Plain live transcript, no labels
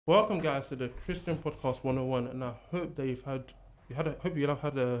Welcome, guys, to the Christian Podcast 101, and I hope that hope you have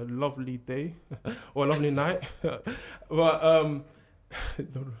had a lovely day or a lovely night. but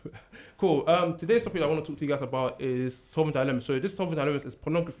cool. Today's topic I want to talk to you guys about is solving dilemmas. So this solving dilemmas is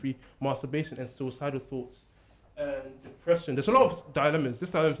pornography, masturbation, and suicidal thoughts and depression. There's a lot of dilemmas. This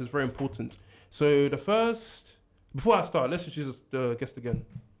dilemma is very important. So before I start, let's introduce the guest again.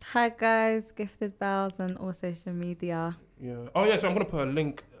 Hi guys, Gifted Bells on all social media. Yeah. Oh yeah. So I'm gonna put a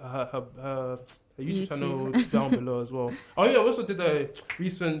link her YouTube channel down below as well. Oh yeah. We also did a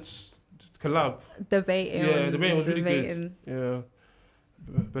recent collab. Debating. Yeah, debating was really good. Yeah.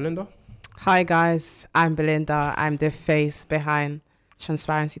 Belinda. Hi guys, I'm Belinda. I'm the face behind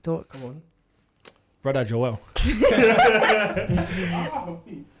Transparency Talks. Come on. Brother Joel.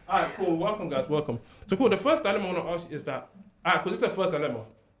 Alright, cool. Welcome, guys. Welcome. So cool. The first dilemma I want to ask you is that. Alright, cool. This is the first dilemma.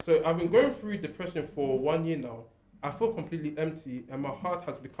 So I've been going through depression for 1 year now. I feel completely empty and my heart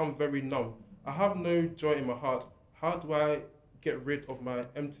has become very numb. I have no joy in my heart. How do I get rid of my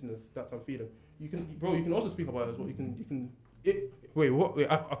emptiness that I'm feeling? You can also speak about it as well. Wait,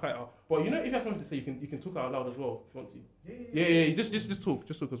 I cut it out. But if you have something to say, you can talk out loud as well if you want to. Yeah. Just talk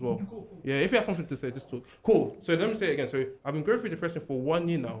as well. Cool. Yeah, if you have something to say, just talk. Cool. So let me say it again. So I've been going through depression for 1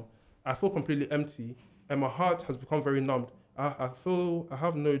 year now. I feel completely empty and my heart has become very numbed. I feel I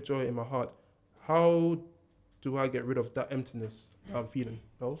have no joy in my heart. How do I get rid of that emptiness I'm feeling?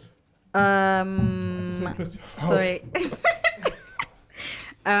 Bells? Sorry.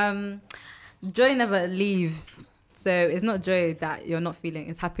 Joy never leaves. So it's not joy that you're not feeling,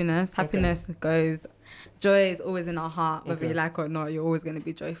 it's happiness. Happiness goes, joy is always in our heart, whether you like it or not, you're always going to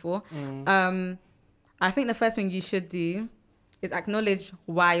be joyful. I think the first thing you should do is acknowledge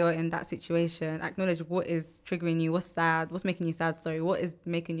why you're in that situation. Acknowledge what is triggering you, what's sad, what's making you sad, what is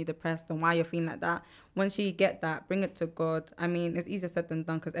making you depressed and why you're feeling like that. Once you get that, bring it to God. I mean, it's easier said than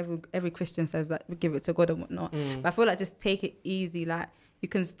done because every Christian says that we give it to God and whatnot. But I feel like just take it easy. Like you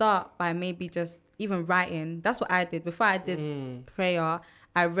can start by maybe just even writing. That's what I did. Before I did prayer,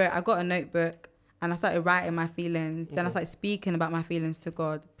 I got a notebook and I started writing my feelings. Then I started speaking about my feelings to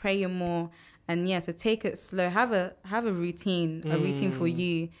God, praying more. And so take it slow. Have a routine, a routine for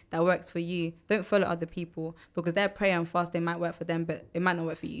you that works for you. Don't follow other people because they're praying fast. They might work for them, but it might not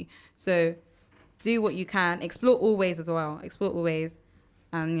work for you. So do what you can. Explore all ways as well.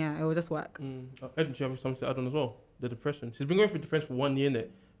 And it will just work. Ed, do you have something to add on as well? The depression. She's been going through depression for 1 year, innit?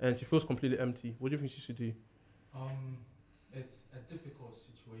 And she feels completely empty. What do you think she should do? It's a difficult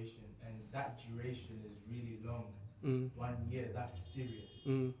situation, and that duration is really long. 1 year, that's serious.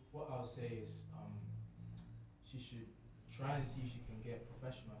 What I'll say is she should try and see if she can get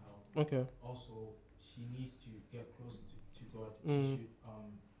professional help. Okay. Also, she needs to get closer to God. She should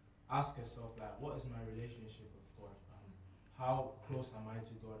ask herself, like, what is my relationship with God? How close am I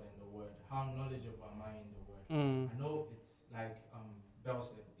to God and the Word? How knowledgeable am I in the Word? I know it's like Belle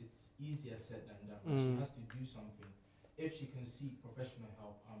said, it's easier said than done, but she has to do something. If she can seek professional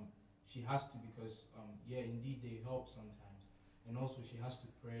help, she has to, because indeed they help sometimes, and also she has to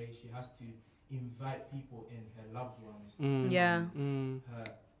pray. She has to invite people in, her loved ones,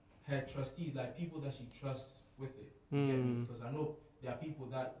 her trustees, like people that she trusts with it. Because I know there are people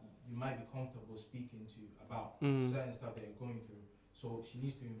that you might be comfortable speaking to about certain stuff that you're going through. So she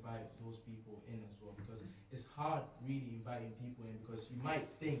needs to invite those people in as well, because it's hard really inviting people in, because you might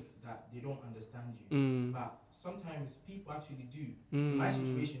think that they don't understand you, but sometimes people actually do. In my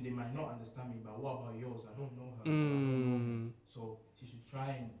situation, they might not understand me, but what about yours? I don't know her. I don't know him. So she should try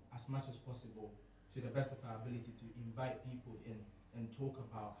and, as much as possible, to the best of her ability, to invite people in and talk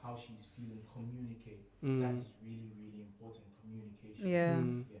about how she's feeling, communicate. That is really, really important, communication. Yeah.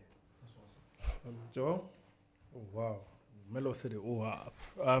 That's what I say. Joel? Oh, wow. Melo said it all.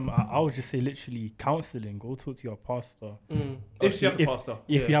 I would just say literally counselling. Go talk to your pastor. If she has a pastor.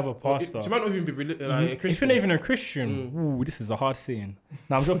 If you have a pastor. She might not even be a Christian. If you're not even a Christian, ooh, this is a hard saying.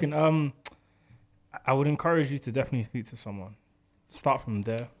 No, I'm joking. I would encourage you to definitely speak to someone. Start from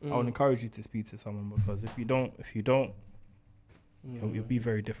there. I would encourage you to speak to someone, because if you don't, it'll be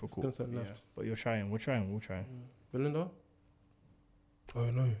very difficult. But you're trying. We're trying. Belinda? Oh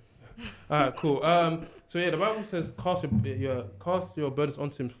no. Alright, cool. So the Bible says cast your burdens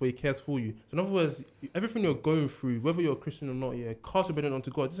onto him, for he cares for you. So in other words, everything you're going through, whether you're a Christian or not, cast your burden onto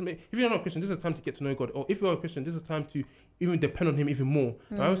God. If you're not a Christian, this is a time to get to know God. Or if you're a Christian, this is a time to even depend on him even more.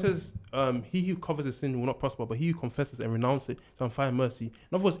 The Bible says, he who covers his sin will not prosper, but he who confesses and renounces it shall find mercy.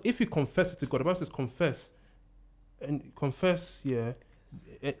 In other words, if you confess it to God, the Bible says confess. And confess,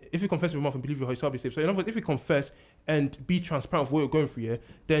 if you confess with your mouth and believe with your heart, you shall be saved. So in other words, if you confess and be transparent of what you're going through, yeah,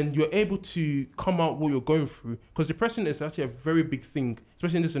 then you're able to come out what you're going through. Because depression is actually a very big thing,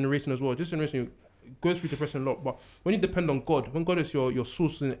 especially in this generation as well. This generation goes through depression a lot, but when you depend on God, when God is your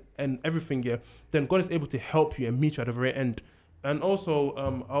source and everything, yeah, then God is able to help you and meet you at the very end. And also,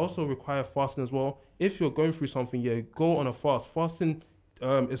 I also require fasting as well. If you're going through something, yeah, go on a fast. Fasting,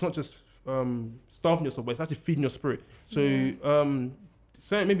 it's not just starving yourself, but it's actually feeding your spirit. So,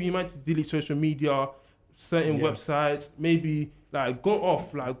 certain, maybe you might delete social media, certain websites, maybe go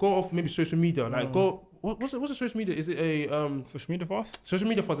off maybe social media, go. What's the social media? Is it a social media fast? Social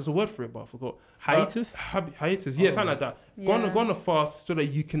media fast. There's a word for it, but I forgot. Hiatus. Hiatus. Yeah, something like that. Go on a fast so that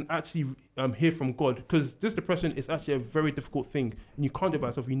you can actually hear from God, because this depression is actually a very difficult thing, and you can't do it by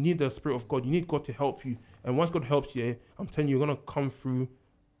yourself. You need the Spirit of God. You need God to help you, and once God helps you, I'm telling you, you're gonna come through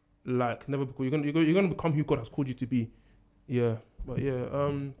like never before. You're gonna become who God has called you to be. Yeah, but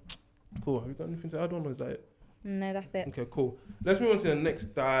cool. Have you got anything to add on, or is that it? No, that's it. Okay, cool. Let's move on to the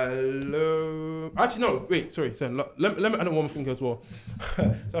next dialogue. Actually, no, wait, sorry. Let me add one more thing as well.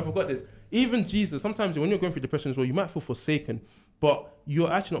 So I forgot this. Even Jesus, sometimes when you're going through depression as well, you might feel forsaken, but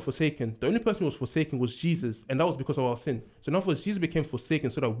you're actually not forsaken. The only person who was forsaken was Jesus, and that was because of our sin. So in other words, Jesus became forsaken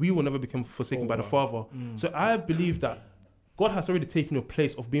so that we will never become forsaken by the Father. So I believe that God has already taken your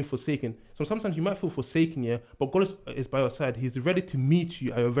place of being forsaken. So sometimes you might feel forsaken, yeah, but God is by your side. He's ready to meet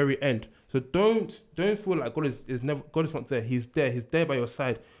you at your very end. So don't feel like God is not there. He's there. He's there by your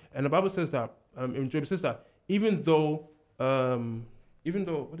side. And the Bible says that in Job, it says that even though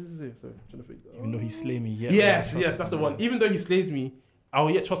what does it say? Sorry, I'm trying to think. Even though he slay me, yet yes, that's the one. Even though he slays me, I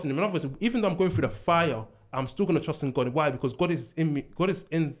will yet trust in him. In other words, even though I'm going through the fire, I'm still gonna trust in God. Why? Because God is in me. God is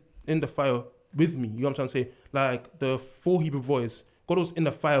in the fire with me. You know what I'm trying to say? Like the 4 Hebrew boys, God was in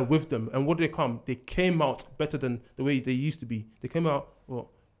the fire with them. And what did they come? They came out better than the way they used to be. They came out,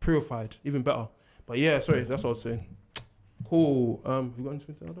 purified, even better. But yeah, sorry, that's what I was saying. Cool. We got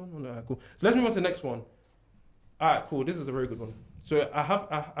anything to add on? Alright, cool. So let's move on to the next one. Alright, cool. This is a very good one. So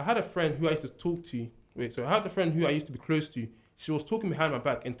I had a friend who I used to talk to. I had a friend who I used to be close to. She was talking behind my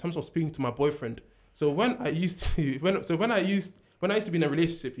back in terms of speaking to my boyfriend. So when I used to be in a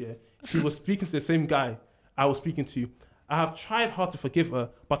relationship, yeah, she was speaking to the same guy I was speaking to. I have tried hard to forgive her,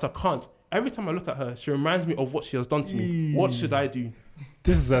 but I can't. Every time I look at her, she reminds me of what she has done to me. What should I do?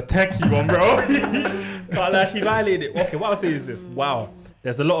 This is a techie one, bro. Can't lie, she violated. Okay, what I'll say is this. Wow,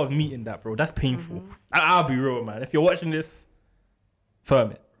 there's a lot of meat in that, bro. That's painful. I'll be real, man. If you're watching this,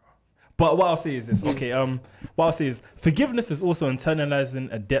 firm it. But what I'll say is this. Okay, what I'll say is forgiveness is also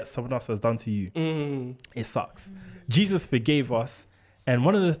internalizing a debt someone else has done to you. It sucks. Jesus forgave us, and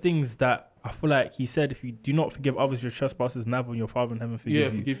one of the things that I feel like he said, if you do not forgive others your trespasses, neither will your Father in heaven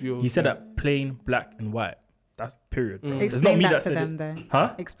forgive you. He said that plain, black and white. That's period, bro. It's not me that said it. Though.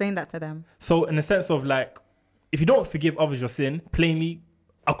 Huh? Explain that to them. So in the sense of like, if you don't forgive others your sin, plainly,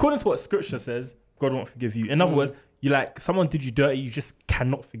 according to what scripture says, God won't forgive you. In other words, you like someone did you dirty, you just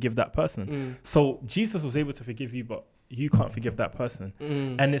cannot forgive that person. So Jesus was able to forgive you, but you can't forgive that person.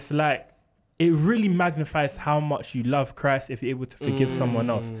 And it's like, it really magnifies how much you love Christ if you're able to forgive someone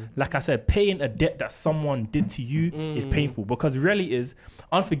else. Like I said, paying a debt that someone did to you is painful, because really is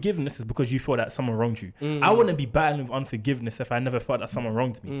unforgiveness is because you thought that someone wronged you. I wouldn't be battling with unforgiveness if I never thought that someone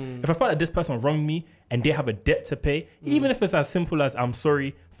wronged me. If I thought that this person wronged me and they have a debt to pay, even if it's as simple as I'm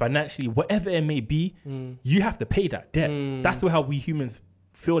sorry, financially, whatever it may be, you have to pay that debt. That's how we humans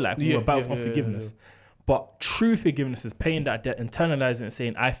feel like we're about unforgiveness. But true forgiveness is paying that debt, internalizing it, and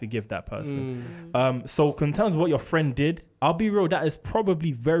saying, I forgive that person. So in terms of what your friend did, I'll be real, that is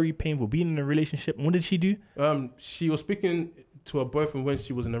probably very painful. Being in a relationship, what did she do? She was speaking to her boyfriend when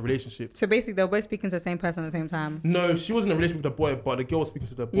she was in a relationship. So basically, they were both speaking to the same person at the same time? No, she was in a relationship with the boy, but the girl was speaking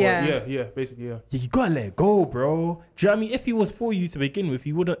to the boy. Yeah, basically. Yeah, you gotta let it go, bro. Do you know what I mean? If he was for you to begin with,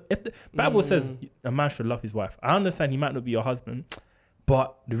 he wouldn't. If the Bible says a man should love his wife, I understand he might not be your husband,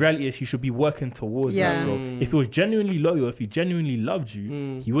 but the reality is, you should be working towards that, bro. If he was genuinely loyal, if he genuinely loved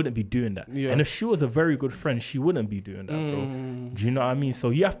you, he wouldn't be doing that. And if she was a very good friend, she wouldn't be doing that, bro. Do you know what I mean?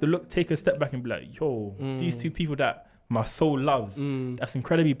 So you have to take a step back and be like, yo, these two people that my soul loves, that's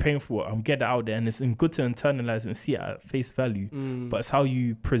incredibly painful. I'm getting out there, and it's good to internalize it and see it at face value. But it's how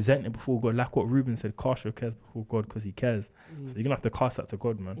you present it before God. Like what Ruben said, cast your cares before God because he cares. So you're gonna have to cast that to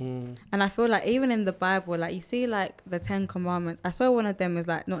God, man. And I feel like even in the Bible, like you see like the 10 commandments, I swear one of them is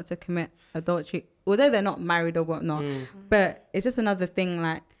like not to commit adultery, although they're not married or whatnot. But it's just another thing,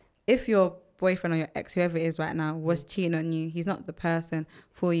 like if your boyfriend or your ex, whoever it is right now, was cheating on you, he's not the person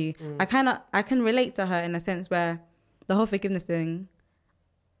for you. I can relate to her in a sense where the whole forgiveness thing,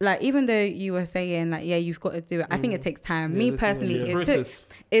 like even though you were saying like, yeah, you've got to do it, I think it takes time. Me personally,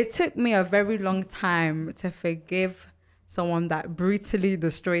 it took me a very long time to forgive someone that brutally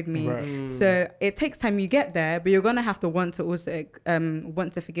destroyed me. Right. So it takes time. You get there, but you're gonna have to want to also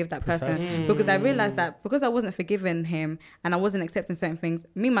want to forgive that person. Because I realized that because I wasn't forgiving him and I wasn't accepting certain things,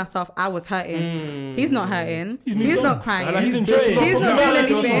 me myself, I was hurting. He's not hurting. He's not crying. He's enjoying. He's not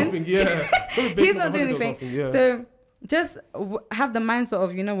doing anything. Yeah. He's not doing anything. So just have the mindset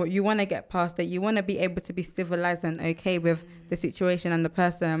of, you know what, you want to get past it. You want to be able to be civilized and okay with the situation and the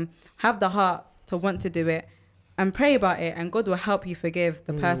person. Have the heart to want to do it. And pray about it, and God will help you forgive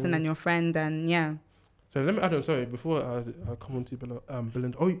the person and your friend, and yeah. So let me add on. Sorry, before I come on to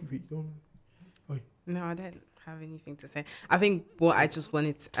Belinda. Oh, wait, No, I don't have anything to say. I think what I just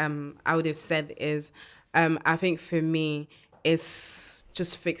wanted, I would have said is, I think for me, it's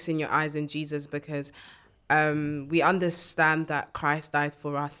just fixing your eyes on Jesus, because we understand that Christ died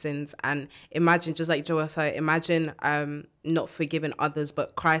for our sins, and imagine, just like Joel said, imagine not forgiving others,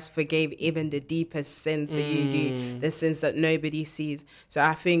 but Christ forgave even the deepest sins that you do, the sins that nobody sees. So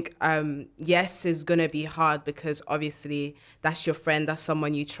I think yes, it's gonna be hard, because obviously that's your friend, that's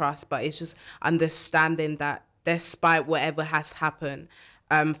someone you trust, but it's just understanding that despite whatever has happened,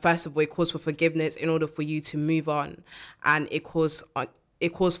 first of all, it calls for forgiveness in order for you to move on, and it calls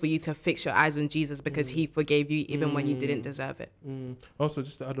for you to fix your eyes on Jesus, because he forgave you even when you didn't deserve it. Also,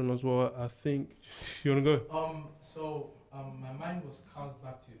 just to add on as well, I think you want to go. My mind comes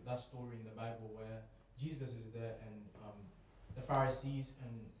back to that story in the Bible where Jesus is there, and the Pharisees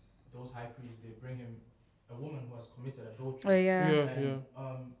and those high priests, they bring him a woman who has committed adultery. Oh yeah.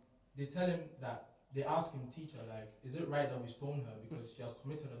 And, they tell him that, they ask him, teacher, like, is it right that we stone her because she has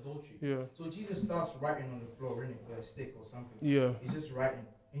committed adultery? Yeah. So Jesus starts writing on the floor, innit, with a stick or something. Yeah. He's just writing.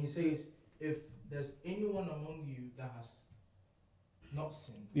 And he says, if there's anyone among you that has not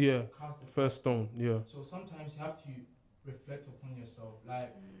sinned, cast the first stone. Yeah. So sometimes you have to reflect upon yourself.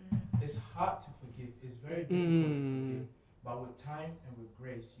 Like, it's hard to forgive. It's very difficult to forgive. But with time and with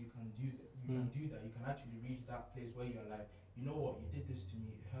grace, you can do that. You can do that. You can actually reach that place where you're like, you know what, you did this to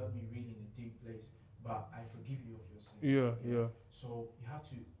me. It hurt me really in a deep place, but I forgive you of your sins. Yeah. So you have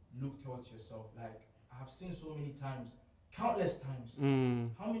to look towards yourself. Like, I have seen so many times, countless times.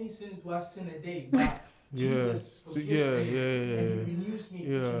 How many sins do I sin a day? But Jesus forgives me, and he renews me each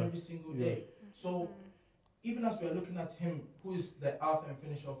and every single day. So even as we are looking at him, who is the author and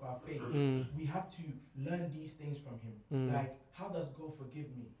finisher of our faith, we have to learn these things from him. Like, how does God forgive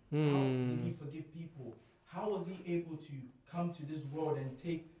me? How did he forgive people? How was he able to come to this world and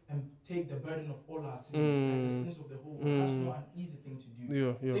take the burden of all our sins, like the sins of the whole world? That's not an easy thing to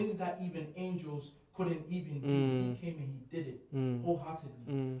do. Things that even angels couldn't even do. He came and he did it wholeheartedly.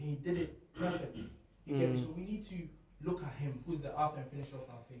 And he did it perfectly. You get me? So we need to look at him, who's the author and finisher of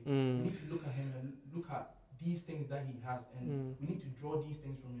our faith. We need to look at him and look at these things that he has, and we need to draw these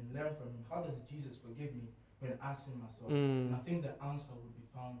things from him, learn from him. How does Jesus forgive me when I sin myself? And I think the answer would be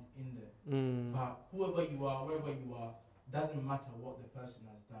found in there. But whoever you are, wherever you are, doesn't matter what the person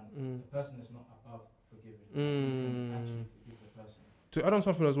has done. The person is not above forgiving. You can actually forgive the person. To add on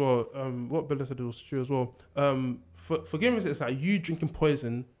something as well, what Bella said was true as well. Forgiveness is like you drinking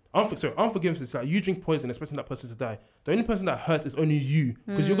poison. Unforgiveness is like you drink poison, expecting that person to die. The only person that hurts is only you,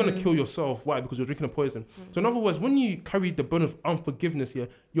 because you're gonna kill yourself. Why? Because you're drinking a poison. So in other words, when you carry the burden of unforgiveness here,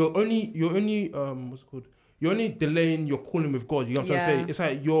 you're only what's it called? You're only delaying your calling with God. You know what I'm trying to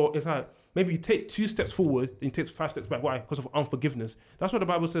say? It's like maybe you take 2 steps forward and you take 5 steps back. Why? Because of unforgiveness. That's what the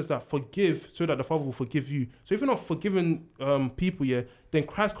Bible says, that forgive so that the Father will forgive you. So if you're not forgiving people, then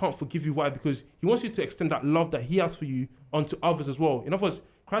Christ can't forgive you. Why? Because he wants you to extend that love that he has for you onto others as well. In other words,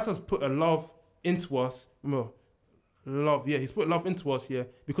 Christ has put a love into us. He's put love into us here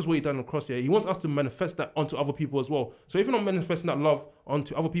because what he done on the cross here. He wants us to manifest that onto other people as well. So if you're not manifesting that love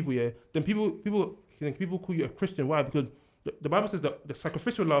onto other people here, then people call you a Christian. Why? Because the Bible says that the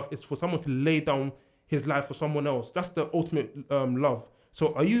sacrificial love is for someone to lay down his life for someone else. That's the ultimate love.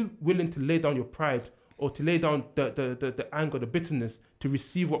 So are you willing to lay down your pride, or to lay down the anger, the bitterness, to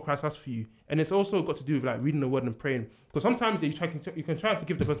receive what Christ has for you? And it's also got to do with like reading the word and praying. Because sometimes you can try to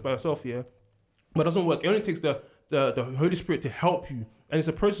forgive the person by yourself, but it doesn't work. It only takes the Holy Spirit to help you. And it's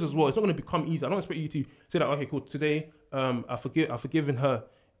a process as well. It's not going to become easy. I don't expect you to say that, okay, cool, today I've forgiven her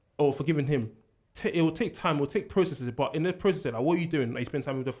or forgiven him. It will take time, it will take processes, but in the process, like, what are you doing? Are you spending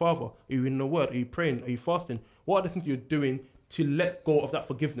time with the Father? Are you reading the word? Are you praying? Are you fasting? What are the things you're doing to let go of that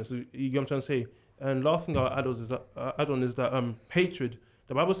forgiveness? You get what I'm trying to say? And last thing I'll add on is that hatred.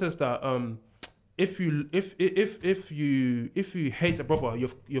 The Bible says that if you hate a brother,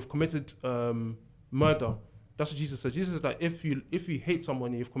 you've committed murder. That's what Jesus said. Jesus said that if you hate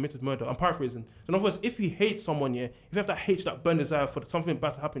someone, you've committed murder. I'm paraphrasing. So in other words, if you hate someone, if you have that hate, that burn desire for something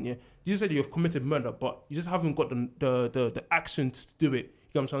bad to happen, Jesus said you've committed murder, but you just haven't got the actions to do it. You know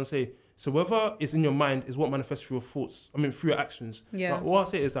what I'm trying to say? So whatever is in your mind is what manifests through your thoughts. I mean, through your actions. Yeah. Like, what I'll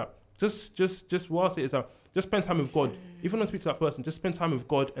say is that just spend time with God. If you want to speak to that person, just spend time with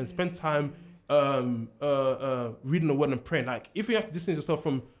God and spend time reading the word and praying. Like, if you have to distance yourself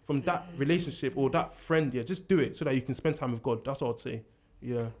from that relationship or that friend, just do it so that you can spend time with God. That's what I'd say.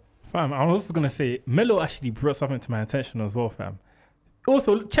 Yeah. Fam, I was also gonna say, Melo actually brought something to my attention as well, fam.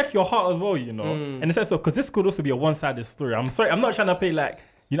 Also, check your heart as well, in the sense of, because this could also be a one-sided story. I'm sorry, I'm not trying to play like,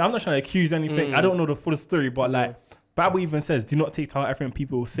 I'm not trying to accuse anything. I don't know the full story, but like, Bible even says, do not take to heart everything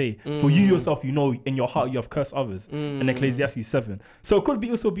people say. For you yourself, in your heart you have cursed others. In Ecclesiastes 7. So it could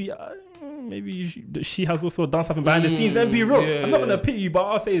also be maybe she has also done something behind the scenes. Then be real. I'm not gonna pity you, but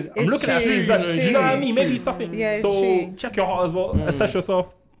I'll say I'm looking at things that, you know what I mean? Maybe something. Yeah, so check your heart as well. Assess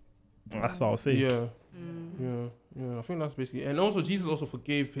yourself. That's what I'll say. Yeah, I think that's basically. And also, Jesus also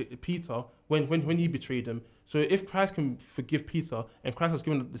forgave Peter when he betrayed him. So if Christ can forgive Peter, and Christ has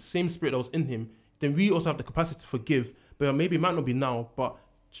given the same spirit that was in him, then we also have the capacity to forgive. But maybe it might not be now, but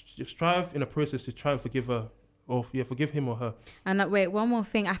strive in a process to try and forgive her, or forgive him or her. And wait, one more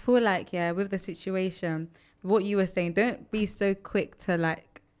thing. I feel like with the situation, what you were saying, don't be so quick to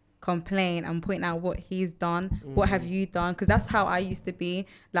like complain and point out what he's done. What have you done? Because that's how I used to be.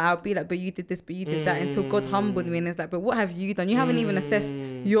 Like, I'll be like, but you did this, but you did that, until God humbled me, and it's like, but what have you done? You haven't even assessed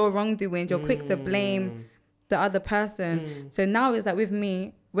your wrongdoings. You're quick to blame the other person. So now it's like with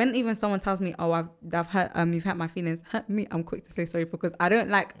me, when even someone tells me, oh, I've hurt, you've hurt my feelings, hurt me, I'm quick to say sorry, because I don't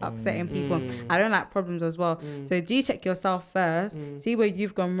like upsetting people. I don't like problems as well. So do check yourself first, see where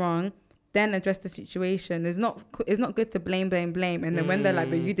you've gone wrong, then address the situation. It's not good to blame, and then when they're like,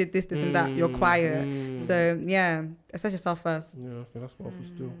 but you did this and that, you're quiet. So assess yourself first. Yeah, okay, that's what I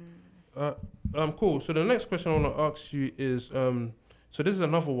feel still. Cool. So the next question I want to ask you is, so this is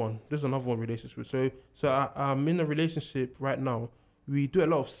another one. Relationship. So I'm in a relationship right now. We do a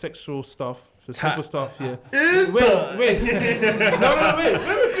lot of sexual stuff. So sexual stuff, yeah. Wait. No, wait.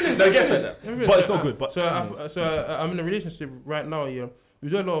 Let me finish. No, get that. But it's not good. But I'm in a relationship right now, yeah. We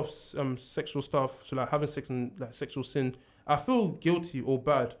do a lot of sexual stuff, so like having sex and like sexual sin. I feel guilty or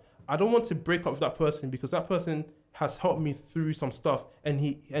bad. I don't want to break up with that person because that person has helped me through some stuff, and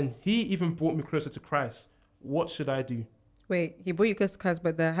he even brought me closer to Christ. What should I do? Wait, he brought you close to Christ,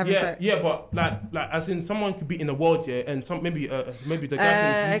 but the having sex. Yeah, but like as in someone could be in the world, and some maybe the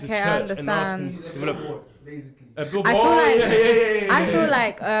guy can use the church. I understand. He's a billboard, basically. A billboard. I feel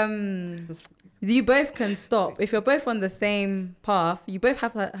like you both can stop. If you're both on the same path, you both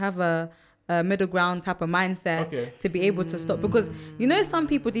have to have a middle ground type of mindset to be able to stop. Because some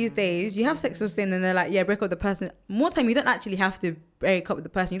people these days, you have sexual sin and they're like, break up with the person. More time, you don't actually have to break up with the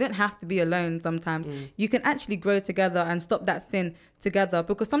person. You don't have to be alone sometimes. You can actually grow together and stop that sin together.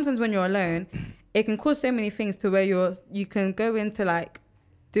 Because sometimes when you're alone, it can cause so many things to where you can go into like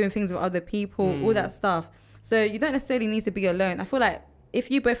doing things with other people, all that stuff. So you don't necessarily need to be alone. I feel like if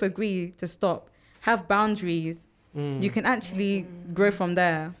you both agree to stop, have boundaries, you can actually grow from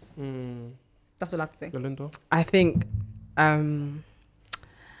there. That's what I have to say. Belinda? I think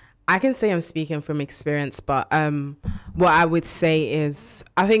I can say I'm speaking from experience, but what I would say is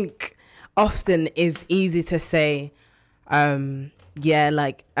I think often is easy to say, you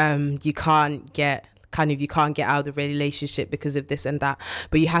can't get out of the relationship because of this and that.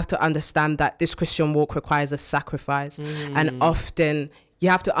 But you have to understand that this Christian walk requires a sacrifice. And often you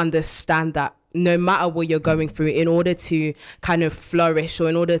have to understand that no matter what you're going through, in order to kind of flourish or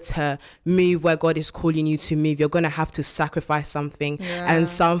in order to move where God is calling you to move, you're going to have to sacrifice something. And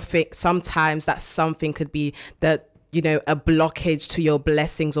sometimes that something could be that, a blockage to your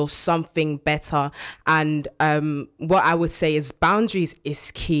blessings or something better. And what I would say is boundaries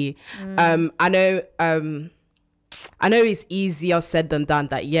is key. I know it's easier said than done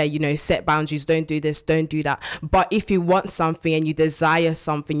that, set boundaries, don't do this, don't do that. But if you want something and you desire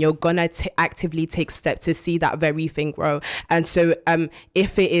something, you're going to actively take steps to see that very thing grow. And so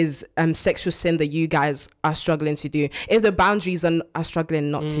if it is sexual sin that you guys are struggling to do, if the boundaries are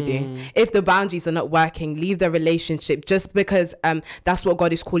struggling not to do, if the boundaries are not working, leave the relationship. Just because that's what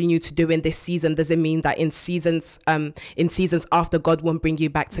God is calling you to do in this season doesn't mean that in seasons after, God won't bring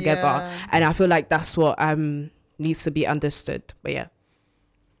you back together. And I feel like that's what needs to be understood. But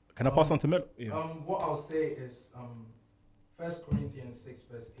can I pass on to Mel? What I'll say is 1 Corinthians 6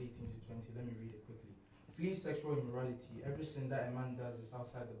 verse 18 to 20. Let me read it quickly. Flee sexual immorality. Every sin that a man does is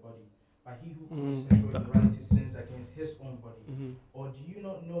outside the body, but he who commits sexual immorality sins against his own body. Or do you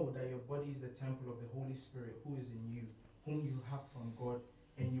not know that your body is the temple of the Holy Spirit who is in you, whom you have from God,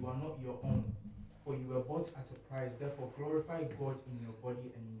 and you are not your own? For you were bought at a price. Therefore glorify God in your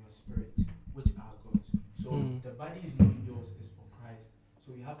body and in your spirit, which are God's. So the body is not yours, it's for Christ.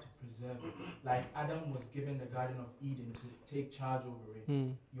 So you have to preserve it. Like Adam was given the Garden of Eden to take charge over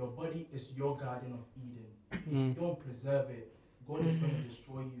it. Your body is your Garden of Eden. If you don't preserve it, God is going to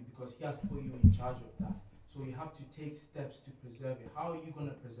destroy you because he has put you in charge of that. So you have to take steps to preserve it. How are you going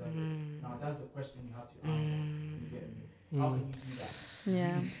to preserve it? Now that's the question you have to answer. You get me? How can you do that?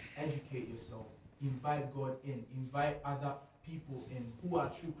 Yeah. Educate yourself. Invite God in. Invite other people in who are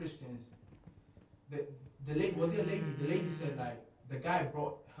true Christians. The lady, was it a lady? The lady said like the guy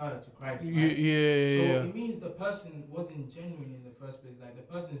brought her to Christ. Right? So it means the person wasn't genuine in the first place. Like the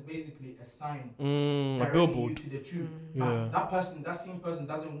person is basically a sign directing you to the truth. But that same person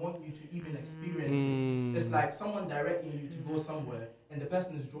doesn't want you to even experience it. It's like someone directing you to go somewhere and the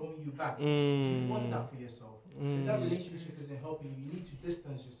person is drawing you back. Do you want that for yourself? If that relationship isn't helping you, you need to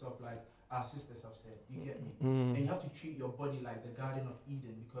distance yourself, like our sisters have said. You get me? And you have to treat your body like the Garden of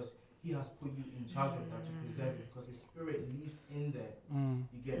Eden because he has put you in charge of that to preserve it because his spirit lives in there.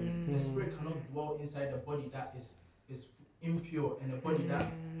 You get me? The spirit cannot dwell inside a body that is impure and a body that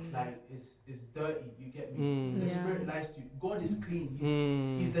like is dirty. You get me? The spirit lies to you. God is clean.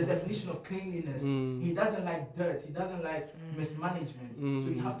 He's the definition of cleanliness. He doesn't like dirt. He doesn't like mismanagement. So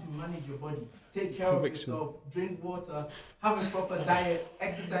you have to manage your body. Take care of yourself. Drink water. Have a proper diet.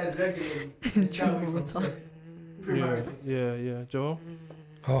 Exercise regularly. Drink water. Yeah. Joel?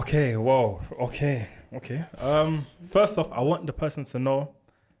 Okay, whoa, okay. First off, I want the person to know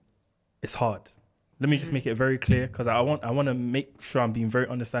it's hard. Let me just make it very clear because I want to make sure I'm being very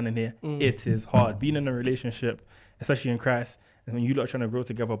understanding here. It is hard. Being in a relationship, especially in Christ, and when you lot are trying to grow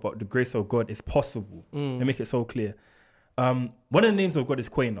together, but the grace of God is possible. Let me make it so clear. One of the names of God is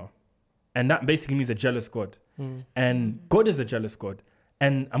Quainer, and that basically means a jealous God. And God is a jealous God.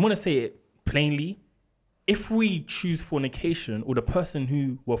 And I'm going to say it plainly. If we choose fornication or the person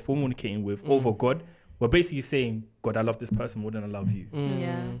who we're fornicating with over God, we're basically saying, God, I love this person more than I love you.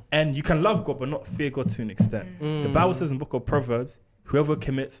 Yeah. And you can love God but not fear God to an extent. The Bible says in the book of Proverbs, whoever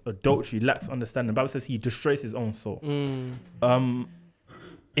commits adultery lacks understanding. The Bible says he destroys his own soul.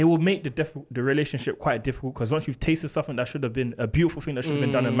 It will make the relationship quite difficult because once you've tasted something that should have been a beautiful thing that should have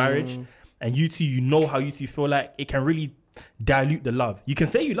been done in marriage, and you two, you know how you two feel like, it can really dilute the love. You can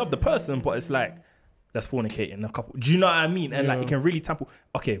say you love the person, but it's like, let's fornicate in a couple. Do you know what I mean? And like it can really tamper.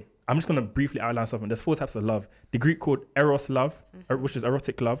 Okay, I'm just gonna briefly outline something. There's 4 types of love. The Greek called eros love, which is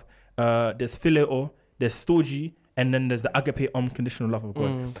erotic love. There's phileo, there's storge, and then there's the agape, unconditional love of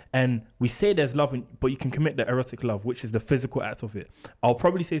God. And we say there's love, but you can commit the erotic love, which is the physical act of it. I'll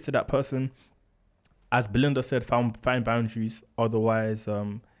probably say to that person, as Belinda said, find boundaries. Otherwise,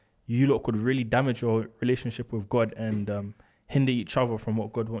 you lot could really damage your relationship with God and hinder each other from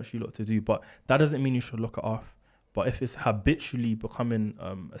what God wants you lot to do. But that doesn't mean you should lock it off. But if it's habitually becoming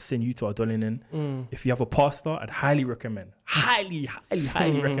a sin you two are dwelling in, if you have a pastor, I'd highly recommend, highly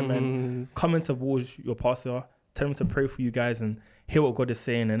recommend coming towards your pastor, tell him to pray for you guys and hear what God is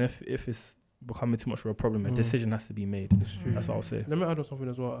saying. And if it's becoming too much of a problem, a decision has to be made. That's what I'll say. Let me add on something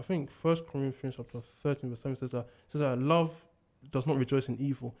as well. I think 1 Corinthians chapter 13 verse 7 says that love does not rejoice in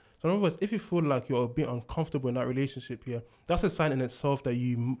evil. So in other words, if you feel like you're a bit uncomfortable in that relationship here, that's a sign in itself that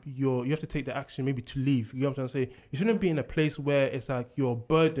you have to take the action maybe to leave. You know what I'm trying to say? You shouldn't be in a place where it's like you're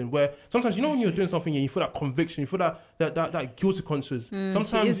burdened, where sometimes, you know, when you're doing something and you feel that conviction, you feel that guilty conscience.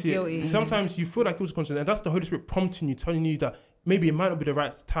 Sometimes you feel that guilty conscience, and that's the Holy Spirit prompting you, telling you that maybe it might not be the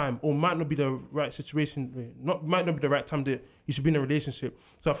right time or might not be the right situation, might not be the right time that you should be in a relationship.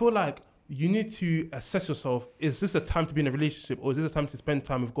 So I feel like you need to assess yourself. Is this a time to be in a relationship or is this a time to spend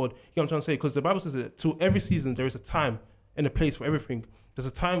time with God? You know what I'm trying to say? Because the Bible says that to every season, there is a time and a place for everything. There's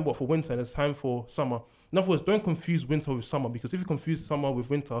a time for winter and there's a time for summer. In other words, don't confuse winter with summer, because if you confuse summer with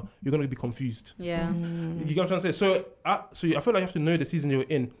winter, you're going to be confused. Yeah. You get what I'm trying to say? So I feel like you have to know the season you're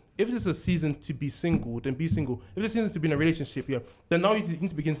in. If it's a season to be single, then be single. If it's a season to be in a relationship, then now you need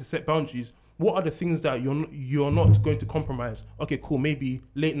to begin to set boundaries. What are the things that you're not going to compromise? Okay, cool. Maybe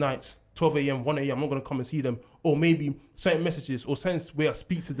late nights, 12 a.m., 1 a.m., I'm not going to come and see them. Or maybe certain messages or certain way I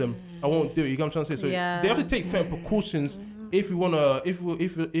speak to them, I won't do it. You get what I'm trying to say? So they have to take certain precautions if you wanna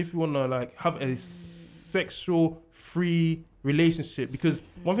like have a sexual free relationship. Because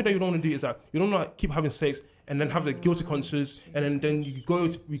one thing that you don't want to do is that you don't want to keep having sex and then have the guilty conscience, and then you go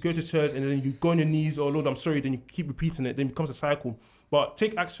to church and then you go on your knees, oh Lord, I'm sorry, then you keep repeating it, then it becomes a cycle. But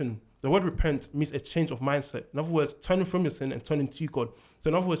take action. The word repent means a change of mindset. In other words, turning from your sin and turning to God. So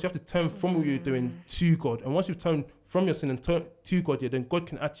in other words, you have to turn from what you're doing to God. And once you've turned from your sin and turn to God, yeah, then God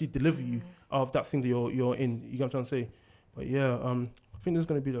can actually deliver you out of that thing that you're in. You get what I'm trying to say? But yeah, I think there's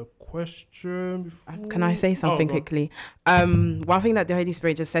going to be the question before. Can I say something quickly? One thing that the Holy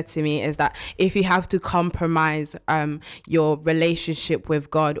Spirit just said to me is that if you have to compromise your relationship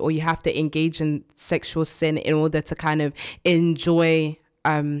with God, or you have to engage in sexual sin in order to kind of enjoy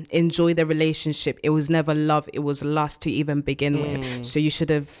the relationship, it was never love, it was lust to even begin with. So you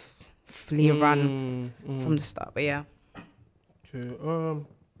should have run from the start. But yeah. Okay.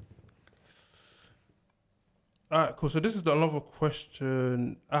 Alright, cool. So this is another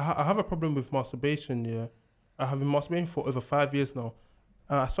question. I have a problem with masturbation, yeah. I have been masturbating for over 5 years now.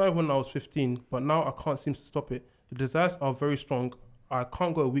 I started when I was 15, but now I can't seem to stop it. The desires are very strong. I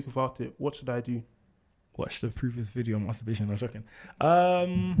can't go a week without it. What should I do? Watch the previous video on masturbation. I'm joking.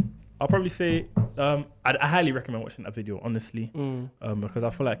 I'll probably say I highly recommend watching that video, honestly, because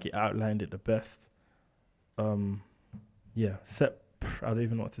I feel like it outlined it the best. Yeah, I don't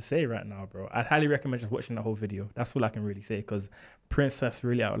even know what to say right now, bro. I'd highly recommend just watching that whole video. That's all I can really say, because Princess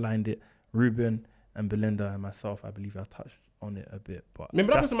really outlined it. Ruben and Belinda and myself, I believe I touched on it a bit. But maybe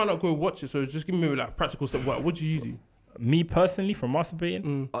that person might not go watch it, so just give me like practical stuff. What do you do? Me personally, from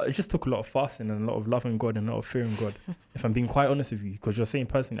masturbating, it just took a lot of fasting and a lot of loving God and a lot of fearing God. If I'm being quite honest with you, because you're saying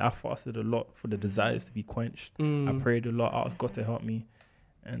personally, I fasted a lot for the desires to be quenched. I prayed a lot, asked God to help me,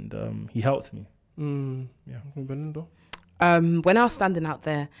 and He helped me. Yeah. Belinda? When I was standing out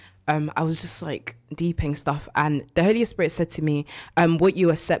there, I was just like deeping stuff, and the Holy Spirit said to me, what you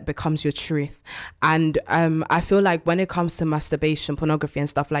accept becomes your truth. And I feel like when it comes to masturbation, pornography and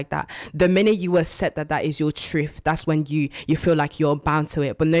stuff like that, the minute you accept that is your truth, that's when you feel like you're bound to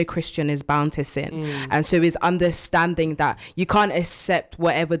it. But no Christian is bound to sin. And so it's understanding that you can't accept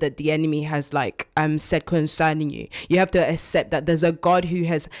whatever that the enemy has like said concerning you. You have to accept that there's a God who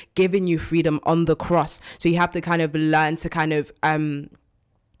has given you freedom on the cross. So you have to kind of learn to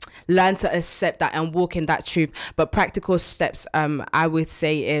accept that and walk in that truth. But practical steps, I would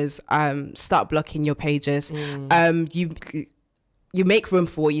say, is start blocking your pages. You make room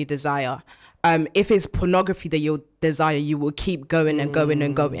for what you desire. If it's pornography that you desire, you will keep going and going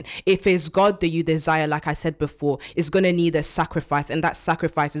and going. If it's God that you desire, like I said before, it's going to need a sacrifice, and that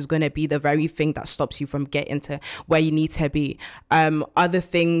sacrifice is going to be the very thing that stops you from getting to where you need to be. Other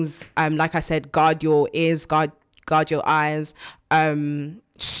things, like I said, guard your ears, guard your eyes,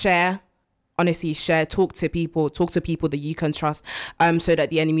 share, talk to people that you can trust, so that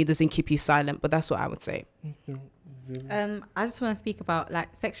the enemy doesn't keep you silent. But that's what I would say. I just want to speak about like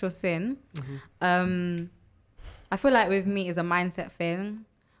sexual sin. I feel like with me it's a mindset thing.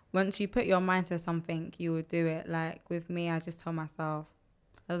 Once you put your mind to something, you will do it. Like with me, I just told myself,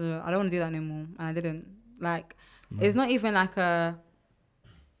 I don't want to do that anymore, and I didn't. Like, it's not even like a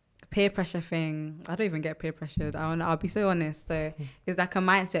peer pressure thing. I don't even get peer pressured. I'll be so honest. So it's like a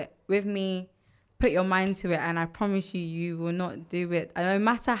mindset. With me, put your mind to it, and I promise you will not do it. And no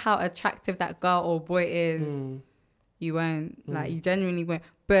matter how attractive that girl or boy is, you won't. Like, you genuinely won't.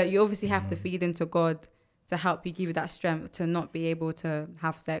 But you obviously have to feed into God to help you, give you that strength to not be able to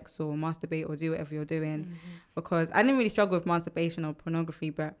have sex or masturbate or do whatever you're doing. Because I didn't really struggle with masturbation or pornography,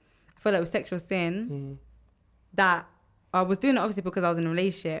 but I feel like with sexual sin, that I was doing it obviously because I was in a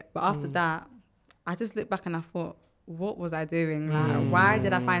relationship, but after that, I just looked back and I thought, what was I doing? Like, why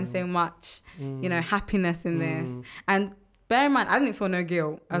did I find so much, happiness in this? And bear in mind, I didn't feel no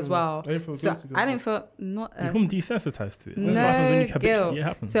guilt as well. I didn't feel not. You become desensitized to it. That's no what happens when you guilt. It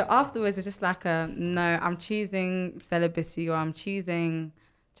happens. So afterwards, it's just like no, I'm choosing celibacy, or I'm choosing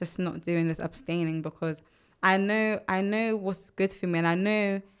just not doing this, abstaining, because I know what's good for me, and I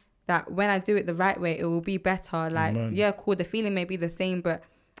know that when I do it the right way, it will be better. Like, yeah, cool, the feeling may be the same, but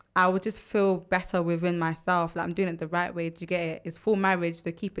I would just feel better within myself. Like, I'm doing it the right way. Do you get it? It's for marriage,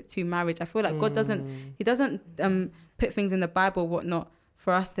 so keep it to marriage. I feel like God doesn't put things in the Bible, whatnot,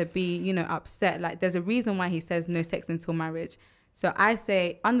 for us to be, upset. Like, there's a reason why He says no sex until marriage. So I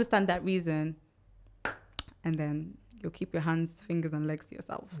say, understand that reason, and then you'll keep your hands, fingers, and legs to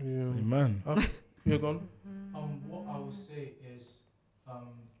yourselves. Yeah. Amen. You're gone. What I would say is,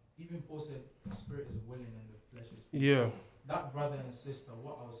 even Paul said the spirit is willing and the flesh is weak. Yeah. That brother and sister,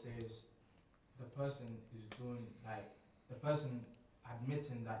 what I would say is, the person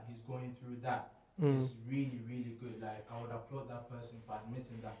admitting that he's going through that is really, really good. Like, I would applaud that person for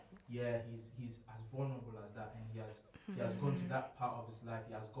admitting that, yeah, he's as vulnerable as that, and he has gone to that part of his life,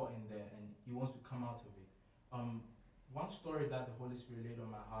 he has gotten there, and he wants to come out of it. One story that the Holy Spirit laid on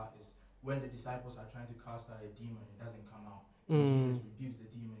my heart is when the disciples are trying to cast out a demon, it doesn't come out. Jesus rebukes the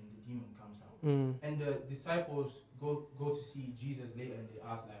demon, and the demon the disciples go to see Jesus later, and they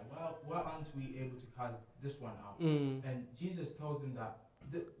ask like, well, why aren't we able to cast this one out? And Jesus tells them that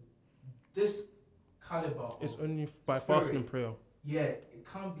this caliber it's only by spirit, fasting and prayer. Yeah, it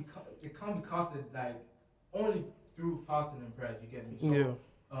can't be casted like only through fasting and prayer. Do you get me? So,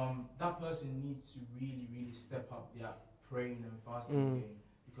 that person needs to really step up their praying and fasting game,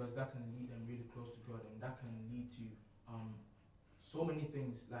 because that can lead them really close to God, and that can lead to so many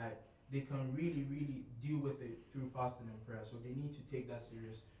things. Like they can really deal with it through fasting and prayer. So they need to take that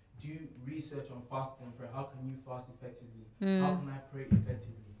serious. Do research on fasting and prayer. How can you fast effectively? How can I pray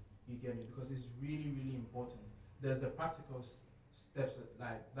effectively? You get me? Because it's really important. There's the practical steps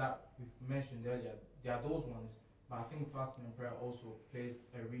like that we've mentioned earlier. There are those ones, but I think fasting and prayer also plays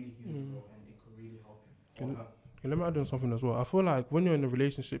a really huge role, and it could really help him or her. Let me add on something as well. I feel like when you're in a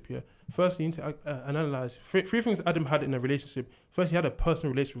relationship here, first you need to analyze three things Adam had in a relationship. First, he had a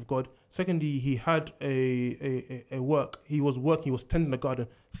personal relationship with God. Secondly, he had a work. He was working. He was tending the garden.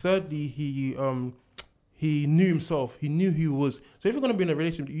 Thirdly, he knew himself. He knew who he was. So if you're going to be in a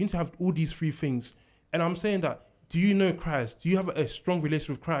relationship, you need to have all these three things. And I'm saying that, do you know Christ? Do you have a strong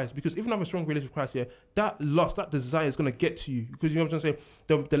relationship with Christ? Because if you don't have a strong relationship with Christ, yeah, that lust, that desire is going to get to you. Because you know what I'm trying to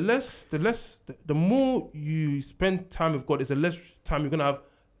say? The more you spend time with God, is the less time you're going to have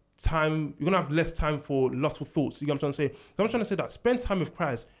time. You're going to have less time for lustful thoughts. You know what I'm trying to say? So I'm trying to say that spend time with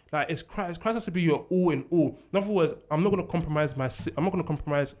Christ. Like it's Christ. Christ has to be your all in all. In other words, I'm not going to compromise my sin. I'm not going to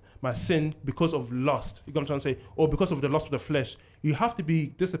compromise my sin because of lust. You know what I'm trying to say? Or because of the lust of the flesh. You have to be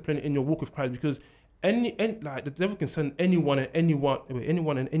disciplined in your walk with Christ, because any like the devil can send anyone and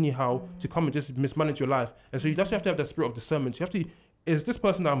anyhow to come and just mismanage your life. And so you just have to have that spirit of discernment. You have to, is this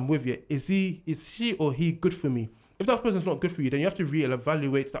person that I'm with you, is she or he good for me? If that person's not good for you, then you have to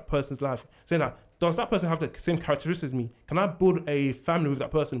reevaluate that person's life. Saying that, does that person have the same characteristics as me? Can I build a family with that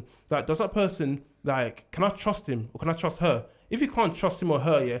person? Like, does that person, like, can I trust him or can I trust her? If you can't trust him or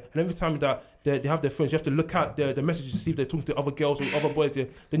her, yeah, and every time that they have their phones, you have to look at the messages to see if they're talking to other girls or other boys, yeah,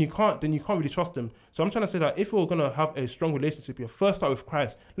 then you can't really trust them. So I'm trying to say that if you're gonna have a strong relationship, you first start with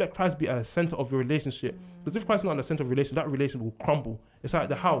Christ. Let Christ be at the center of your relationship. Because if Christ is not at the center of relation, that relationship will crumble. It's like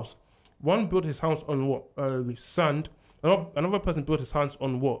the house. One built his house on what? Sand. Another person built his house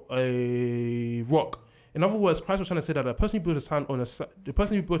on what? A rock. In other words, Christ was trying to say that the person who built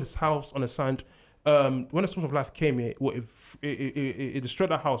his house on a sand, when the storms of life came, it destroyed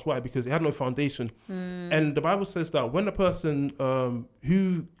that house. Why? Because it had no foundation. And the Bible says that when the person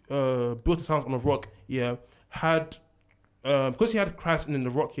who built his house on a rock, had because he had Christ in the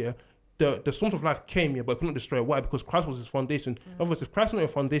rock here, the storms of life came here, but it couldn't destroy it. Why? Because Christ was his foundation. In other words, if Christ is not your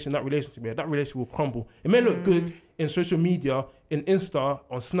foundation, that relationship will crumble. It may look good in social media, in Insta,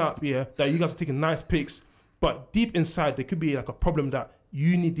 on Snap, that you guys are taking nice pics, but deep inside there could be like a problem that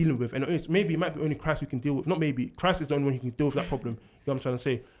you need dealing with, and it might be only Christ who can deal with. Not maybe, Christ is the only one who can deal with that problem. You know what I'm trying to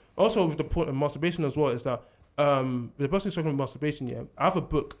say? Also, with the point of masturbation as well, is that the person who's talking about masturbation, I have a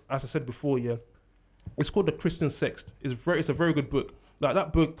book, as I said before, it's called The Christian Sex. It's a very good book. Like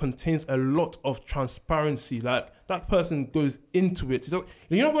that book contains a lot of transparency. Like that person goes into it. You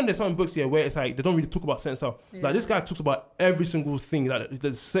know when there's some books here where it's like they don't really talk about certain stuff. Like this guy talks about every single thing, like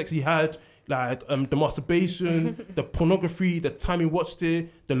the sex he had, like the masturbation, the pornography, the time he watched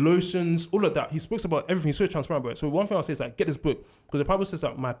it, the lotions, all of that. He speaks about everything. He's so transparent about it. So one thing I'll say is like, get this book, because the Bible says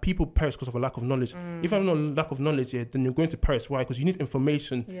that my people perish because of a lack of knowledge. If you have no lack of knowledge, then you're going to perish. Why? Because you need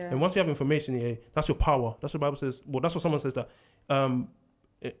information. And once you have information, that's your power. That's what the Bible says. Well, that's what someone says that.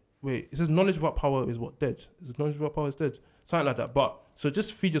 It says knowledge without power is what? Dead. Is knowledge without power is dead. Something like that. But so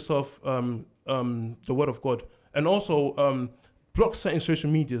just feed yourself the word of God, and also block certain social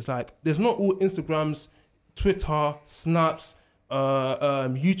medias. Like there's not all Instagrams, Twitter, Snaps,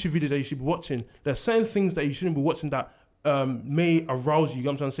 YouTube videos that you should be watching. There's certain things that you shouldn't be watching that may arouse you. You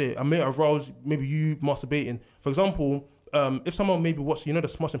know what I'm trying to say? I may arouse maybe you masturbating. For example, if someone maybe watch, the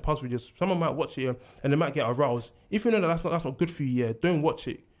Smash and Pulse videos, someone might watch it and they might get aroused. If you know that that's not good for you, don't watch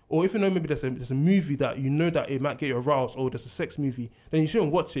it. Or if you know maybe there's a movie that you know that it might get you aroused, or there's a sex movie, then you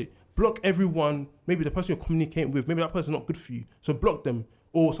shouldn't watch it. Block everyone. Maybe the person you're communicating with, maybe that person's not good for you, so block them.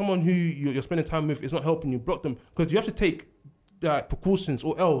 Or someone who you're spending time with is not helping you, block them, because you have to take precautions,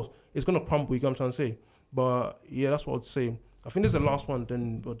 or else it's gonna crumble. You know what I'm trying to say? But yeah, that's what I'd say. I think this is the last one.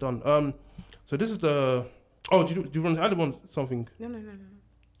 Then we're done. So this is the. Oh, do you want to add on something? No.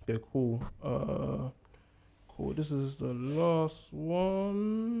 Okay, cool. Cool. This is the last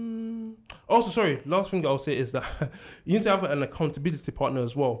one. Also, sorry. Last thing I'll say is that you need to have an accountability partner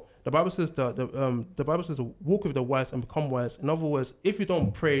as well. the Bible says that the Bible says walk with the wise and become wise. In other words, if you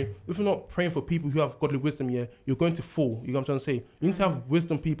don't pray, if you're not praying for people who have godly wisdom, you're going to fall. You know what I'm trying to say? You need to have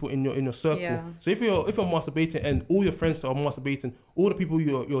wisdom people in your circle. Yeah. So if you're masturbating and all your friends are masturbating, all the people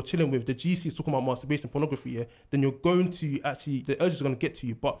you're chilling with, the GC is talking about masturbation, pornography, then you're going to actually, the urge is going to get to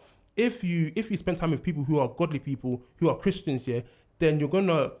you. But if you spend time with people who are godly people, who are Christians, then you're going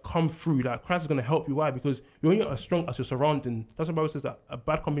to come through. Like, Christ is going to help you. Why? Because you're only as strong as your surrounding. That's what the Bible says, that a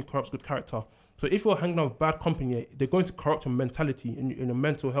bad company corrupts good character. So if you're hanging out with bad company, they're going to corrupt your mentality in your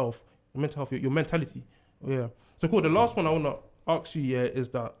mental health, your mentality. Yeah. So cool. The last one I want to ask you is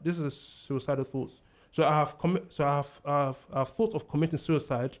that this is suicidal thoughts. So I have thoughts of committing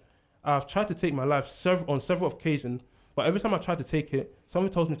suicide. I've tried to take my life on several occasions, but every time I try to take it,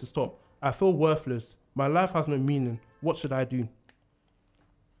 something tells me to stop. I feel worthless. My life has no meaning. What should I do?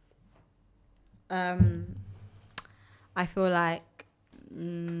 I feel like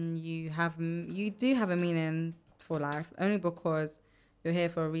you do have a meaning for life, only because you're here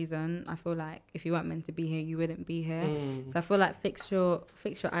for a reason. I feel like if you weren't meant to be here, you wouldn't be here. So I feel like fix your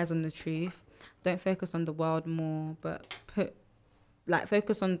eyes on the truth. Don't focus on the world more, but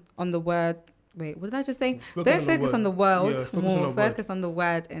focus on the word. Wait, what did I just say? Don't focus on the world more. Focus on the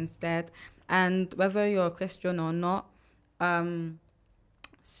word instead. And whether you're a Christian or not,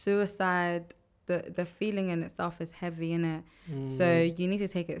 suicide, the feeling in itself is heavy, innit? So you need to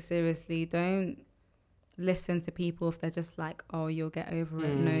take it seriously. Don't listen to people if they're just like, oh, you'll get over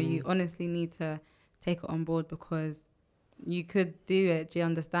it. No, you honestly need to take it on board, because you could do it. Do you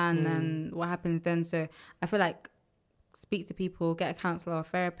understand? And what happens then? So I feel like speak to people, get a counselor or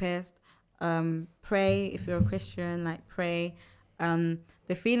therapist, pray if you're a Christian, like pray.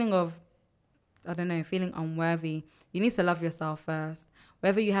 The feeling of, I don't know, feeling unworthy, you need to love yourself first.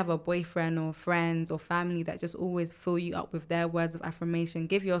 Whether you have a boyfriend or friends or family that just always fill you up with their words of affirmation,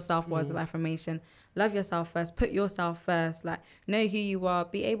 give yourself words of affirmation. Love yourself first. Put yourself first. Like, know who you are.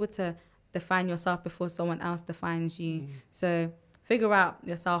 Be able to define yourself before someone else defines you. So figure out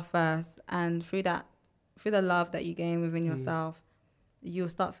yourself first, and through the love that you gain within yourself, you'll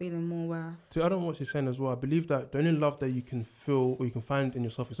start feeling more worth. To add on what she's saying as well, I believe that the only love that you can feel or you can find in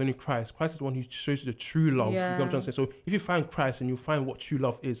yourself is only Christ. Christ is the one who shows you the true love. Yeah. You know what I'm trying to say? So if you find Christ, and you find what true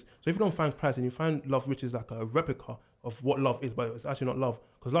love is. So if you don't find Christ and you find love which is like a replica of what love is, but it's actually not love,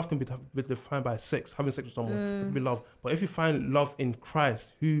 because love can be defined by sex, having sex with someone can be love. But if you find love in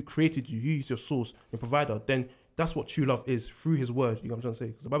Christ, who created you, who is your source, your provider, then that's what true love is, through his word. You know what I'm trying to say?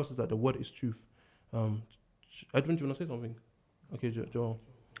 Because the Bible says that the word is truth. Edwin, do you want to say something? Okay, Joel.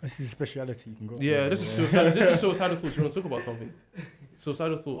 This is a speciality. You can go. Yeah, this is suicidal thoughts. You want to talk about something?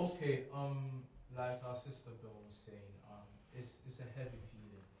 Suicidal thoughts. Okay. Like our sister Bill was saying, it's a heavy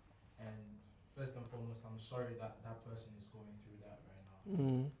feeling, and first and foremost, I'm sorry that person is going through that right now.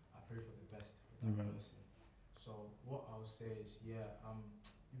 I pray for the best for that person. So what I would say is, you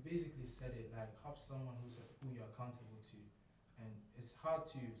basically said it, like, have someone who you're accountable to, and it's hard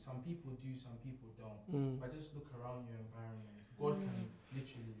to. Some people do, some people don't. But just look around your environment. God can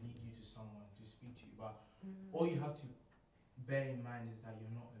literally lead you to someone to speak to you, but all you have to bear in mind is that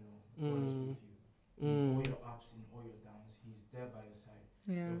you're not alone. God is with you. In all your ups and all your downs, he's there by your side.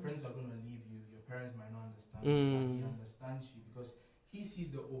 Your friends are going to leave you. Your parents might not understand you, but he understands you because he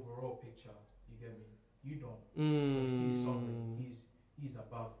sees the overall picture. You get me? You don't. Because he's sovereign. He's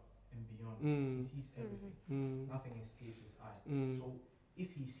above and beyond. He sees everything. Nothing escapes his eye. So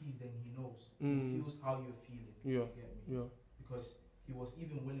if he sees, then he knows. He feels how you're feeling. You get me? Yeah. Because he was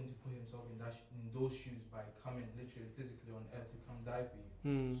even willing to put himself in those shoes by coming literally physically on earth to come die for you.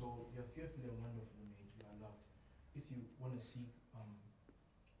 So you're fearfully and wonderfully made. You are loved. If you want to seek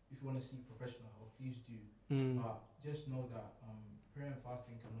professional help, please do. Just know that prayer and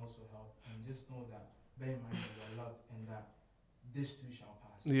fasting can also help, and just know that bear in mind that you are loved and that this too shall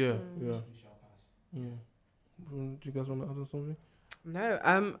pass. This too shall pass. Do you guys want to add something? No.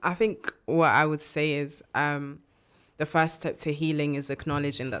 I think what I would say is the first step to healing is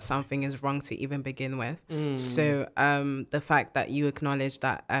acknowledging that something is wrong to even begin with. So the fact that you acknowledge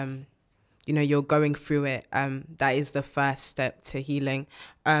that you're going through it, that is the first step to healing.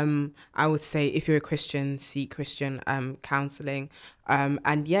 I would say if you're a Christian, seek Christian counseling.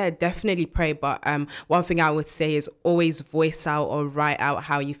 And definitely pray. But one thing I would say is always voice out or write out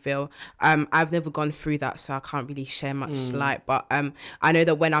how you feel. I've never gone through that, so I can't really share much light. But I know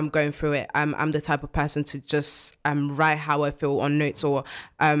that when I'm going through it, I'm the type of person to just write how I feel on notes. Or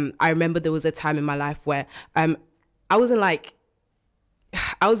I remember there was a time in my life where I wasn't like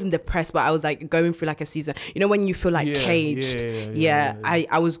I wasn't depressed, but I was like going through like a season. You know, when you feel like caged.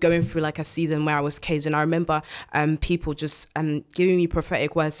 I was going through like a season where I was caged, and I remember people just giving me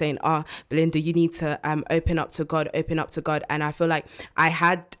prophetic words saying, Belinda, you need to open up to God. And I feel like I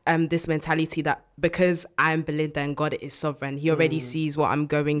had this mentality that because I'm Belinda and God is sovereign, he already sees what I'm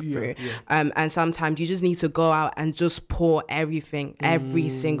going through. And sometimes you just need to go out and just pour everything, every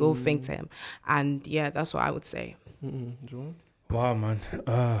single thing to him. And yeah, that's what I would say. Wow, man.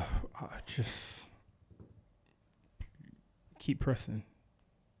 I just keep pressing.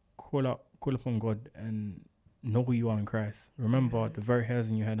 Call upon God and know who you are in Christ. Remember, the very hairs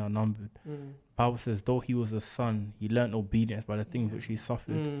in your head are numbered. Bible says, though he was a son, he learned obedience by the things which he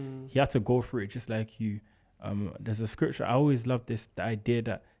suffered. He had to go through it just like you. There's a scripture, I always love this, the idea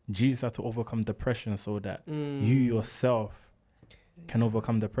that Jesus had to overcome depression so that you yourself can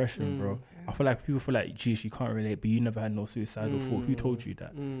overcome depression, bro. I feel like people feel like, geez, you can't relate, but you never had no suicidal thought. Who told you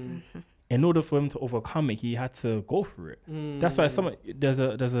that? In order for him to overcome it, he had to go through it. That's why there's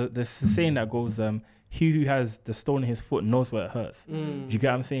a saying that goes, he who has the stone in his foot knows where it hurts. Do you get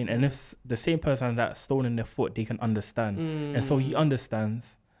what I'm saying? And if the same person has that stone in their foot, they can understand. And so he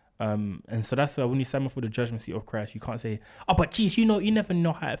understands. And so that's why when you stand before the judgment seat of Christ, you can't say, oh, but geez, you never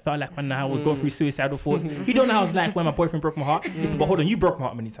know how it felt like when I was going through suicidal thoughts. You don't know how it was like when my boyfriend broke my heart. He said, but hold on, you broke my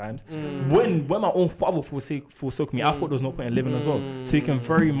heart many times. When my own father forsook me, I thought there was no point in living as well. So he can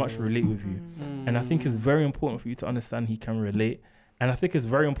very much relate with you. And I think it's very important for you to understand he can relate. And I think it's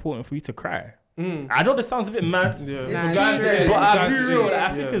very important for you to cry. I know this sounds a bit mad, but I'll be real.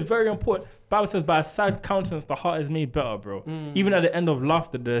 I think it's very important. Bible says, by a sad countenance, the heart is made better, bro. Even at the end of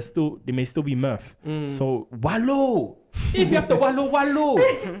laughter, there may still be mirth. So wallow. If you have to wallow.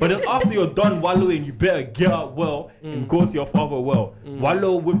 But then after you're done wallowing, you better get up well and go to your father well.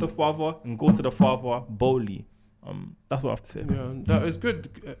 Wallow with the father and go to the father boldly. That's what I have to say. Yeah, that is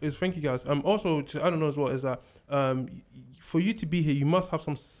good. Thank you guys. Also, I don't know as well, is that for you to be here, you must have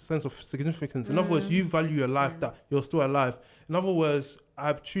some sense of significance. In other words, you value your life, that you're still alive. In other words,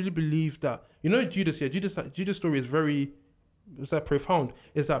 I truly believe that, Judas here, Judas' story is very, profound.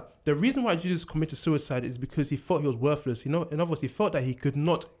 Is that the reason why Judas committed suicide is because he felt he was worthless. In other words, he felt that he could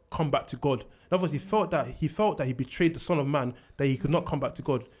not come back to God. In other words, he felt that he betrayed the Son of Man, that he could not come back to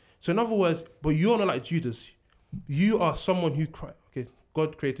God. So in other words, but you're not like Judas. You are someone who cried. Okay,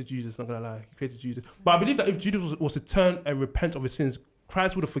 God created Judas, not gonna lie. He created Judas. But I believe that if Judas was to turn and repent of his sins,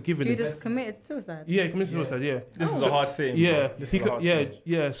 Christ would have forgiven him. Judas committed suicide? Yeah, he committed suicide, yeah. This is a hard saying.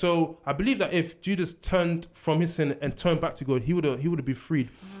 Yeah. So I believe that if Judas turned from his sin and turned back to God, he would have been freed.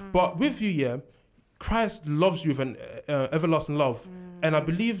 But with you, Christ loves you with an everlasting love. And I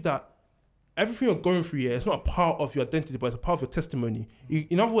believe that everything you're going through here is not a part of your identity, but it's a part of your testimony.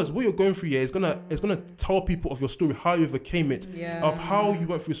 In other words, what you're going through here is gonna tell people of your story, how you overcame it, of how you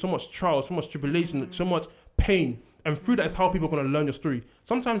went through so much trial, so much tribulation, so much pain. And through that is how people are going to learn your story.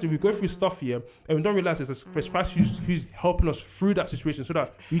 Sometimes if we go through stuff here and we don't realize it's Christ who's helping us through that situation so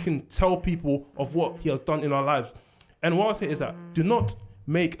that we can tell people of what he has done in our lives. And what I say is that do not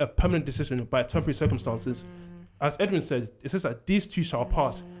make a permanent decision by temporary circumstances. As Edwin said, it says that these two shall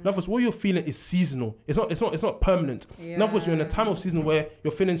pass. In other words, what you're feeling is seasonal. It's not permanent. Yeah. In other words, you're in a time of season where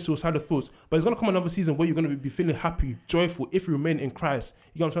you're feeling suicidal thoughts, but it's going to come another season where you're going to be feeling happy, joyful if you remain in Christ.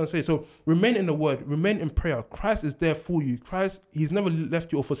 You know what I'm trying to say? So remain in the word, remain in prayer. Christ is there for you. Christ, he's never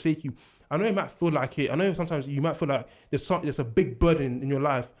left you or forsake you. I know you might feel like it. I know sometimes you might feel like there's a big burden in your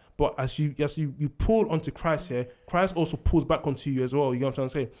life, but as you pull onto Christ here, Christ also pulls back onto you as well. You know what I'm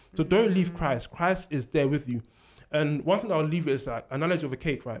trying to say? So don't leave Christ. Christ is there with you. And one thing I'll leave it is like an analogy of a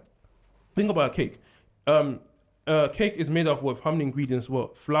cake, right? Think about a cake. Cake is made of how many ingredients?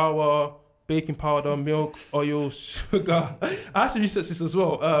 What? Flour, baking powder, milk, oil, sugar. I actually researched this as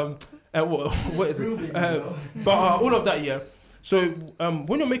well. And what is it? But all of that, yeah. So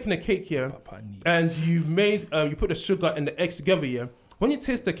when you're making a cake here, and you put the sugar and the eggs together, yeah. When you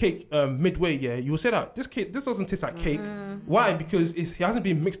taste the cake midway, yeah, you will say that this doesn't taste like cake. Why? Because it hasn't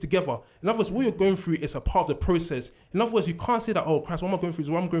been mixed together. In other words, what you're going through is a part of the process. In other words, you can't say that, oh, Christ, what am I going through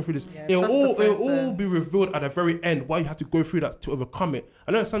this? What am I going through this? Yeah, it'll all be revealed at the very end why you have to go through that to overcome it.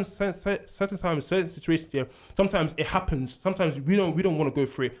 I know certain times, certain situations, yeah, sometimes it happens. Sometimes we don't want to go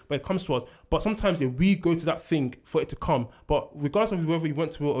through it, but it comes to us. But sometimes we go to that thing for it to come. But regardless of whether you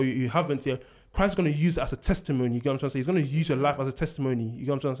went to it or you haven't, yeah, Christ is going to use it as a testimony. You get what I'm trying to say? He's going to use your life as a testimony. You get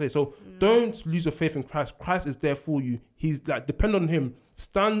what I'm trying to say? So don't lose your faith in Christ. Christ is there for you. He's like, depend on him.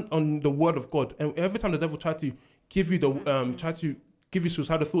 Stand on the word of God. And every time the devil tries to give you give you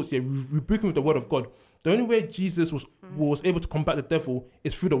suicidal thoughts, rebuke him with the word of God. The only way Jesus was able to combat the devil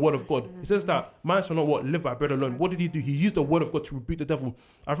is through the word of God. He says that man shall not live by bread alone. What did he do? He used the word of God to rebuke the devil.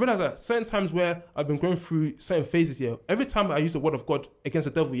 I've realized that certain times where I've been going through certain phases here, every time I use the word of God against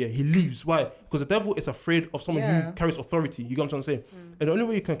the devil, he leaves. Why? Because the devil is afraid of someone who carries authority. You get what I'm trying to say? And the only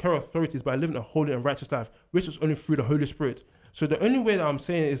way you can carry authority is by living a holy and righteous life, which is only through the Holy Spirit. So the only way that I'm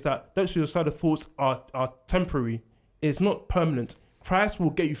saying is that those suicidal thoughts are temporary. It's not permanent. Christ will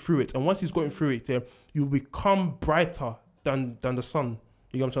get you through it. And once he's going through it, you'll become brighter than the sun.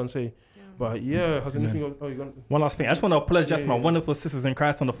 You know what I'm trying to say? Yeah. But has anything else? One last thing. I just want to apologize to my wonderful sisters in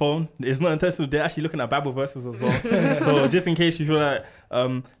Christ on the phone. It's not intentional. They're actually looking at Bible verses as well. So just in case you feel like...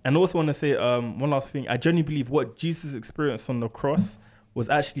 and also want to say one last thing. I genuinely believe what Jesus experienced on the cross was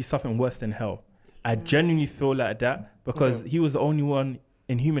actually something worse than hell. I genuinely feel like that because he was the only one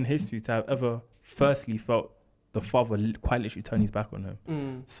in human history to have ever firstly felt the Father quite literally turn his back on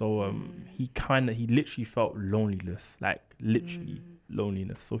him. So he literally felt loneliness, like literally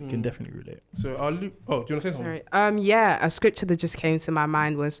loneliness. So he can definitely relate. So do you want to say something? Sorry. A scripture that just came to my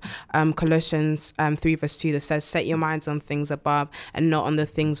mind was Colossians 3 verse 2 that says, "Set your minds on things above and not on the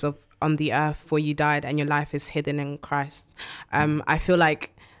things on the earth, for you died and your life is hidden in Christ." I feel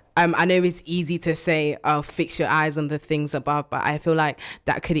like I know it's easy to say, fix your eyes on the things above, but I feel like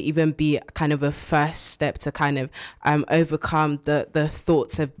that could even be kind of a first step to kind of overcome the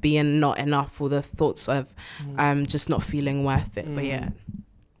thoughts of being not enough or the thoughts of just not feeling worth it. But yeah.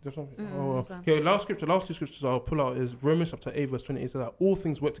 Okay, last two scriptures I'll pull out is Romans chapter 8 verse 28. It says that all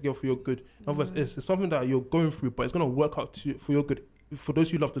things work together for your good. In other words, it's something that you're going through, but it's going to work out for your good, for those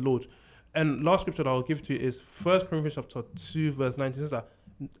who love the Lord. And last scripture that I'll give to you is 1 Corinthians chapter 2 verse 19. It says that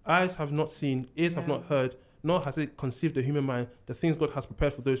eyes have not seen, ears have not heard, nor has it conceived the human mind, the things God has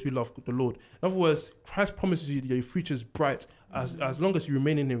prepared for those who love the Lord. In other words, Christ promises you that your future is bright as long as you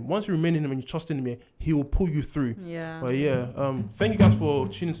remain in him. Once you remain in him and you trust in him, he will pull you through. But thank you guys for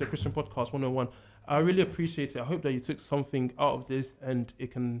tuning to the Christian Podcast 101. I really appreciate it. I hope that you took something out of this and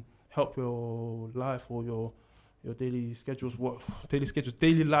it can help your life or your daily schedules,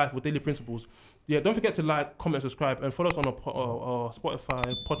 daily life or daily principles. Don't forget to like, comment, subscribe, and follow us on our Spotify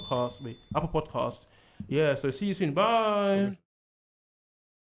podcast, Apple Podcast. So see you soon. Bye.